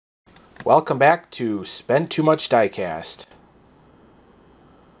Welcome back to Spent Too Much Diecast.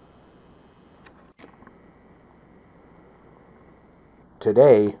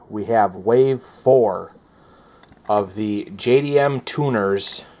 Today we have Wave 4 of the JDM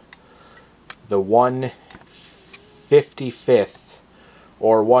tuners, the 155th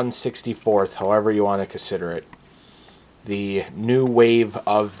or 164th, however you want to consider it. The new wave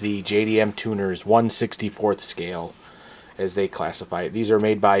of the JDM tuners 164th scale, as they classify it. These are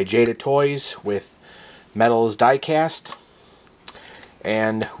made by Jada toys with metals Diecast,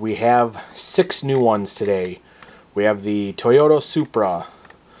 and we have 6 new ones today. We have the Toyota Supra,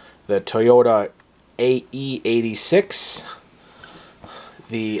 the Toyota AE86,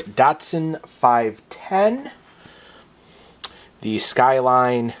 the Datsun 510, the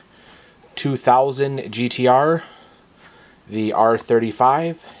Skyline 2000 GTR, the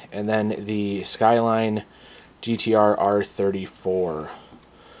R35, and then the Skyline GTR R34.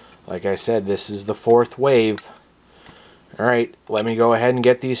 Like I said, this is the 4th wave. Alright, let me go ahead and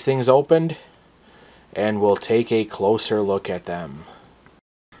get these things opened, and we'll take a closer look at them.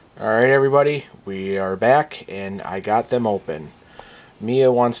 Alright everybody, we are back, and I got them open.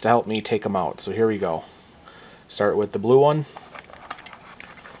 Mia wants to help me take them out, so here we go. Start with the blue one.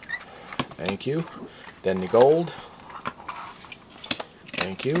 Thank you. Then the gold.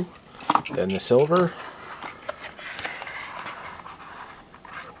 Thank you. Then the silver.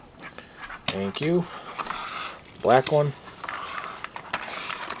 Thank you. Black one.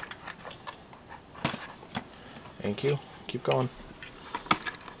 Thank you. Keep going.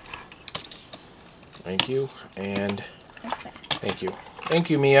 Thank you. And thank you. Thank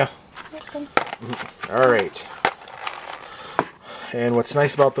you, Mia. Alright. And what's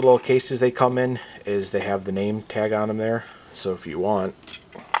nice about the little cases they come in is they have the name tag on them there. So if you want,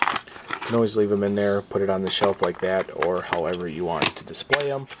 you can always leave them in there, put it on the shelf like that, or however you want to display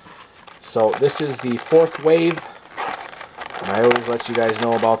them. So this is the 4th wave, and I always let you guys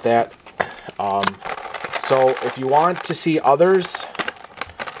know about that. So if you want to see others,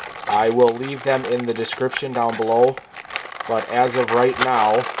 I will leave them in the description down below. But as of right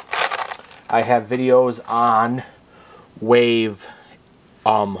now, I have videos on wave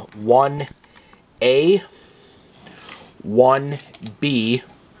 1A, 1B,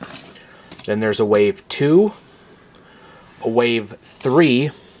 then there's a wave 2, a wave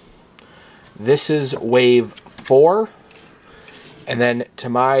 3, this is wave 4, and then to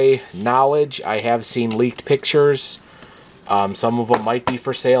my knowledge I have seen leaked pictures. Some of them might be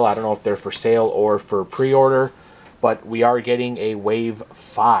for sale. I don't know if they're for sale or for pre-order, but we are getting a wave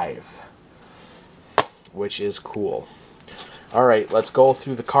 5, which is cool. Alright, let's go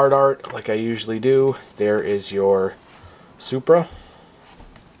through the card art like I usually do. There is your Supra,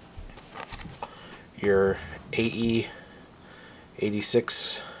 your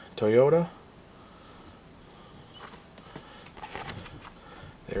AE86 Toyota,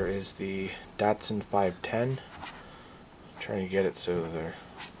 there is the Datsun 510, I'm trying to get it so the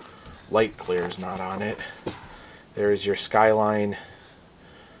light glare is not on it. There is your Skyline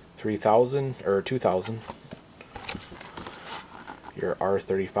 3000 or 2000, your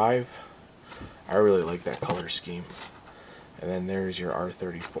R35. I really like that color scheme. And then there's your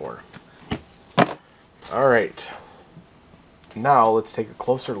R34. Alright, now let's take a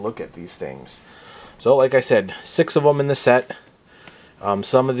closer look at these things. So like I said, 6 of them in the set.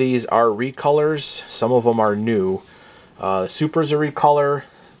 Some of these are recolors, some of them are new. Supra's a recolor,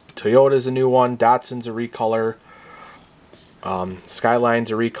 Toyota's a new one, Datsun's a recolor,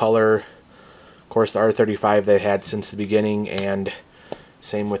 Skyline's a recolor. Of course the R35 they had since the beginning, and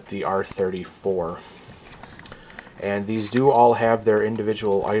same with the R34. And these do all have their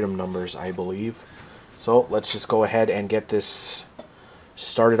individual item numbers, I believe. So let's just go ahead and get this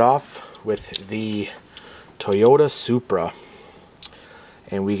started off with the Toyota Supra.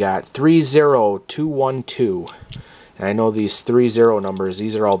 And we got 30212. And I know these 30 numbers,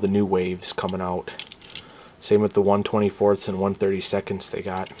 these are all the new waves coming out. Same with the 124ths and 132nds they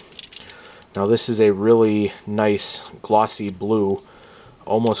got. Now this is a really nice glossy blue.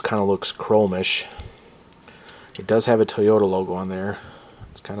 Almost kind of looks chromish. It does have a Toyota logo on there.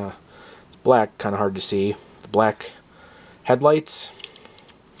 It's black, kind of hard to see. The black headlights,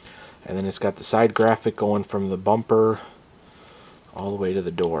 and then it's got the side graphic going from the bumper all the way to the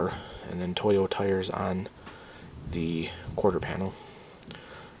door, and then Toyo tires on the quarter panel,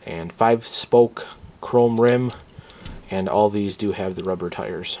 and 5-spoke chrome rim, and all these do have the rubber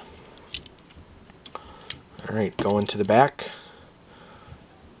tires. Alright, going to the back.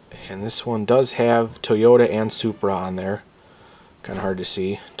 And this one does have Toyota and Supra on there. Kind of hard to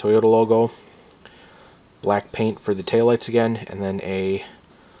see. Toyota logo. Black paint for the taillights again. And then a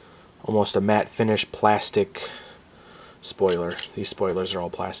almost a matte finish plastic spoiler. These spoilers are all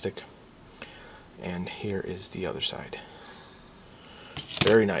plastic. And here is the other side.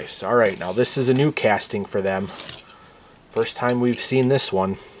 Very nice. Alright, now this is a new casting for them. First time we've seen this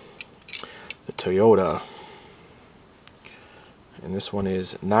one. The Toyota. And this one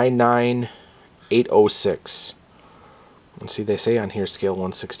is 99806. And see, they say on here scale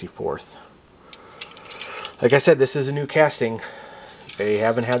 1/64. Like I said, this is a new casting. They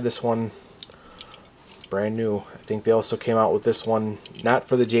haven't had this one brand new. I think they also came out with this one, not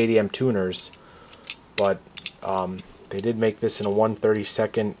for the JDM tuners, but they did make this in a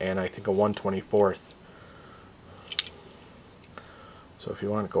 1/32 and I think a 1/24. So if you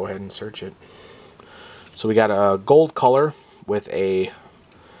want to go ahead and search it. So we got a gold color with a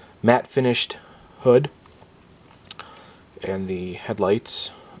matte finished hood and the headlights.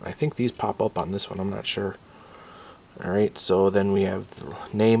 I think these pop up on this one, I'm not sure. Alright, so then we have the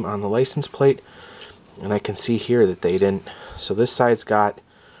name on the license plate, and I can see here that they didn't. So this side's got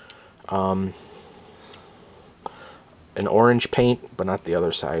an orange paint, but not the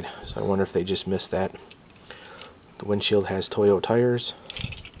other side. So I wonder if they just missed that. The windshield has Toyo tires,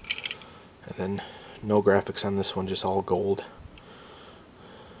 and then no graphics on this one, just all gold.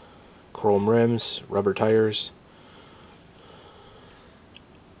 Chrome rims, rubber tires,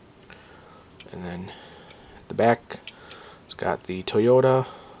 and then at the back it's got the Toyota,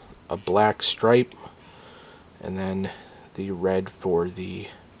 a black stripe, and then the red for the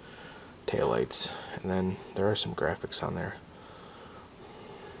taillights. And then there are some graphics on there.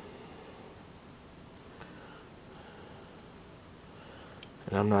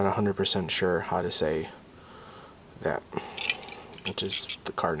 And I'm not 100% sure how to say that, which is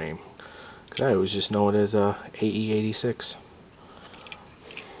the car name, because I always just know it as a AE86.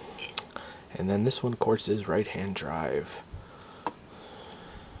 And then this one, of course, is right-hand drive.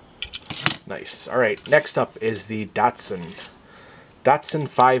 Nice. Alright, next up is the Datsun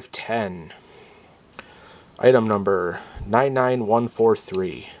 510. Item number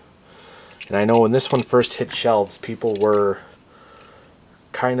 99143. And I know when this one first hit shelves, people were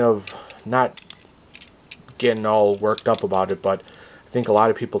kind of not getting all worked up about it, but I think a lot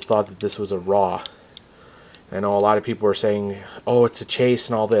of people thought that this was a raw. I know a lot of people were saying, oh, it's a chase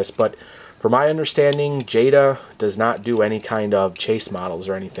and all this, but from my understanding, Jada does not do any kind of chase models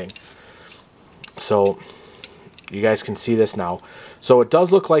or anything. So you guys can see this now. So it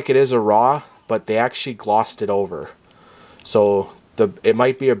does look like it is a raw, but they actually glossed it over. So it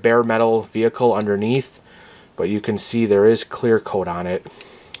might be a bare metal vehicle underneath, but you can see there is clear coat on it.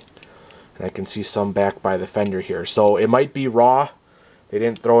 And I can see some back by the fender here. So it might be raw. They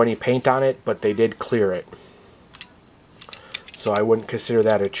didn't throw any paint on it, but they did clear it. So I wouldn't consider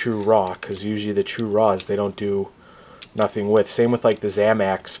that a true raw, because usually the true raws they don't do nothing with. Same with like the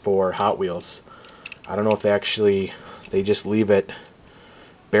Zamax for Hot Wheels. I don't know if they just leave it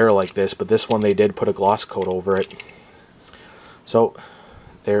bare like this, but this one they did put a gloss coat over it. So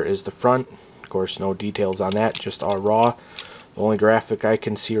there is the front. Of course, no details on that, just all raw. The only graphic I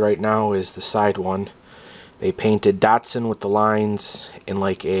can see right now is the side one. They painted Datsun with the lines in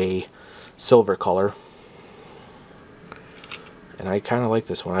like a silver color. And I kind of like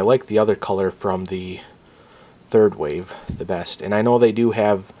this one. I like the other color from the third wave the best. And I know they do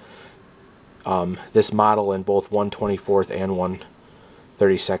have this model in both 1/24 and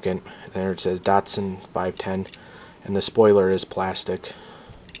 1/32. There it says Datsun 510. And the spoiler is plastic.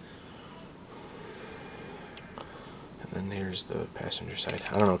 And then here's the passenger side.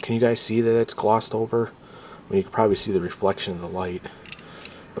 I don't know, can you guys see that it's glossed over? I mean, you can probably see the reflection of the light.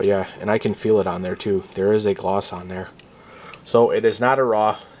 But yeah, and I can feel it on there too. There is a gloss on there. So it is not a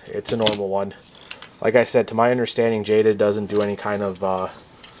raw, it's a normal one. Like I said, to my understanding, Jada doesn't do any kind of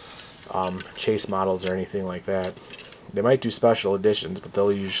chase models or anything like that. They might do special editions, but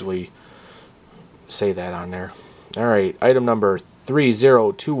they'll usually say that on there. Alright, item number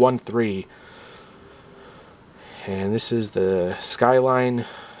 30213. And this is the Skyline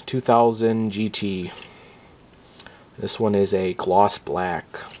 2000 GT. This one is a gloss black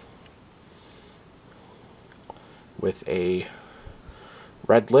with a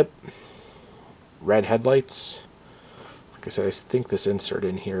red lip, red headlights. Like I said, I think this insert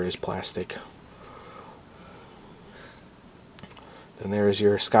in here is plastic. Then there's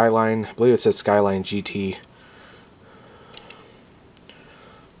your Skyline. I believe it says Skyline GT.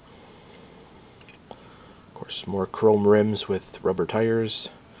 Of course, more chrome rims with rubber tires.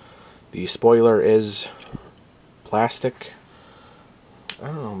 The spoiler is plastic. I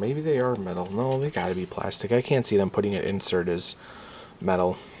don't know, maybe they are metal. No, they gotta be plastic. I can't see them putting an insert as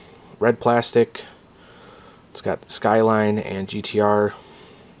metal. Red plastic. It's got Skyline and GTR.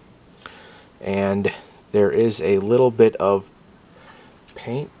 And there is a little bit of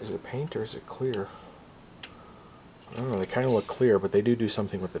paint. Is it paint or is it clear? I don't know, they kind of look clear, but they do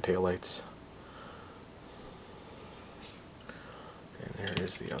something with the taillights. And there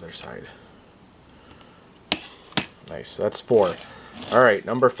is the other side. Nice, so that's 4. Alright,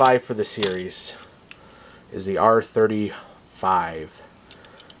 number 5 for the series is the R35.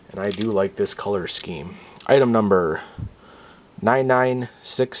 And I do like this color scheme. Item number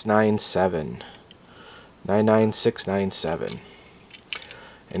 99697. 99697.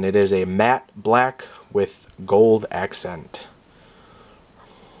 And it is a matte black with gold accent.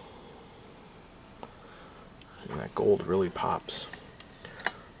 And that gold really pops.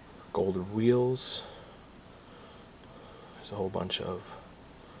 Gold wheels. There's a whole bunch of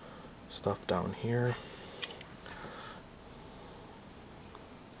stuff down here.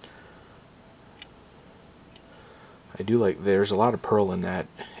 I do like, there's a lot of pearl in that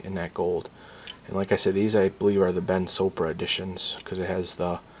gold. And like I said, these I believe are the Ben Sopra editions, because it has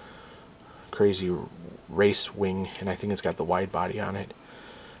the crazy race wing, and I think it's got the wide body on it.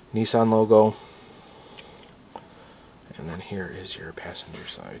 Nissan logo. And then here is your passenger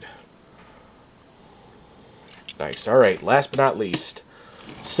side. Nice. Alright, last but not least,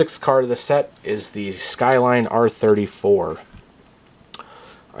 6th car of the set is the Skyline R34.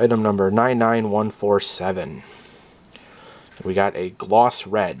 Item number 99147. We got a gloss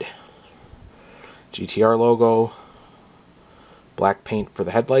red. GTR logo. Black paint for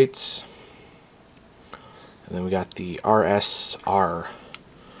the headlights. And then we got the RSR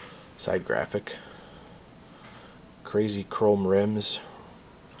side graphic. Crazy chrome rims.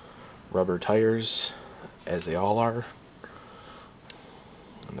 Rubber tires, as they all are.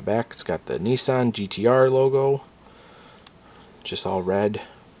 On the back, it's got the Nissan GTR logo. Just all red.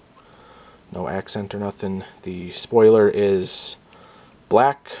 No accent or nothing. The spoiler is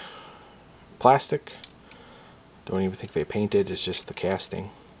black plastic. Don't even think they painted, it's just the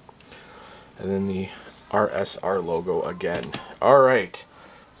casting. And then the RSR logo again. Alright,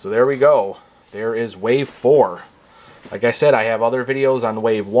 so there we go. There is Wave 4. Like I said, I have other videos on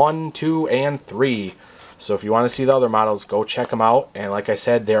Wave 1, 2, and 3. So if you want to see the other models, go check them out. And like I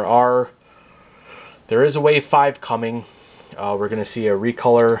said, there is a Wave 5 coming. We're going to see a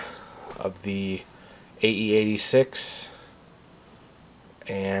recolor of the AE86.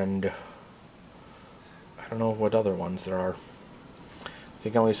 And I don't know what other ones there are. I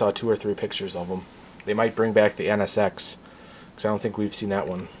think I only saw 2 or 3 pictures of them. They might bring back the NSX, because I don't think we've seen that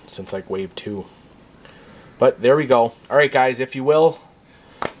one since like Wave 2. But there we go. Alright guys, if you will,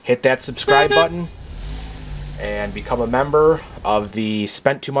 hit that subscribe button and become a member of the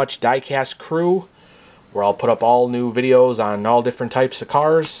Spent Too Much Diecast crew, where I'll put up all new videos on all different types of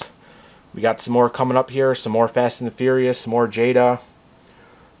cars. We got some more coming up here, some more Fast and the Furious, some more Jada.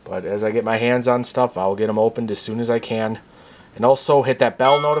 But as I get my hands on stuff, I'll get them opened as soon as I can. And also hit that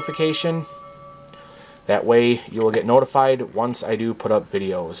bell notification. That way you will get notified once I do put up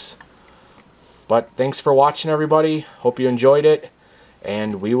videos. But thanks for watching, everybody. Hope you enjoyed it.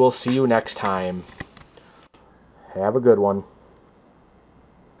 And we will see you next time. Have a good one.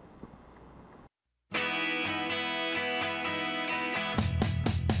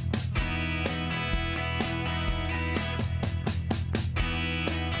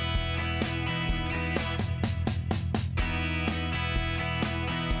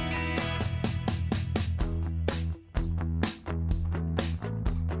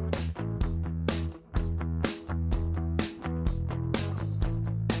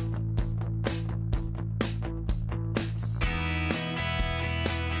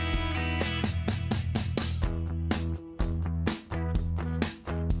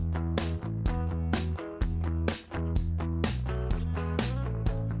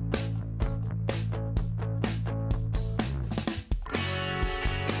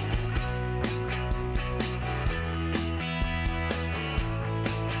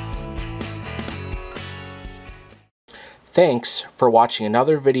 Thanks for watching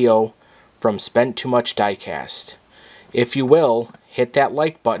another video from Spent Too Much Diecast. If you will, hit that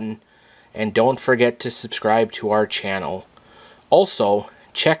like button and don't forget to subscribe to our channel. Also,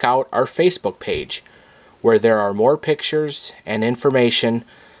 check out our Facebook page, where there are more pictures and information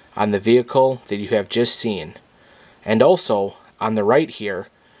on the vehicle that you have just seen. And also, on the right here,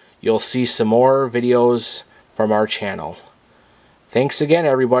 you'll see some more videos from our channel. Thanks again,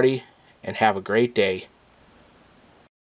 everybody, and have a great day.